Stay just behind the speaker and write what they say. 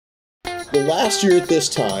Well, last year at this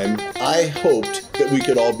time, I hoped that we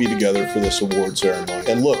could all be together for this award ceremony.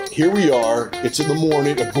 And look, here we are. It's in the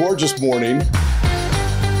morning, a gorgeous morning.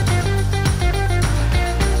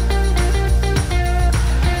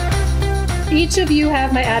 Each of you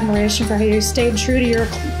have my admiration for how you stayed true to your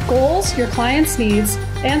goals, your clients' needs,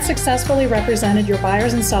 and successfully represented your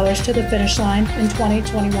buyers and sellers to the finish line in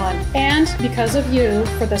 2021. And because of you,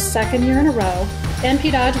 for the second year in a row,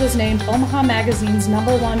 NP Dodge was named Omaha Magazine's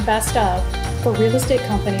 #1 Best of for real estate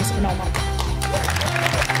companies in Omaha.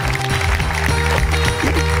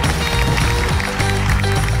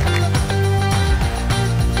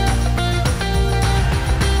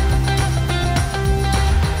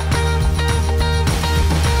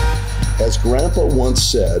 As Grandpa once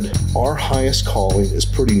said, our highest calling is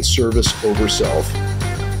putting service over self.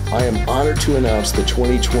 I am honored to announce the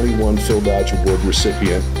 2021 Phil Dodge Award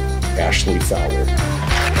recipient, Ashley Fowler.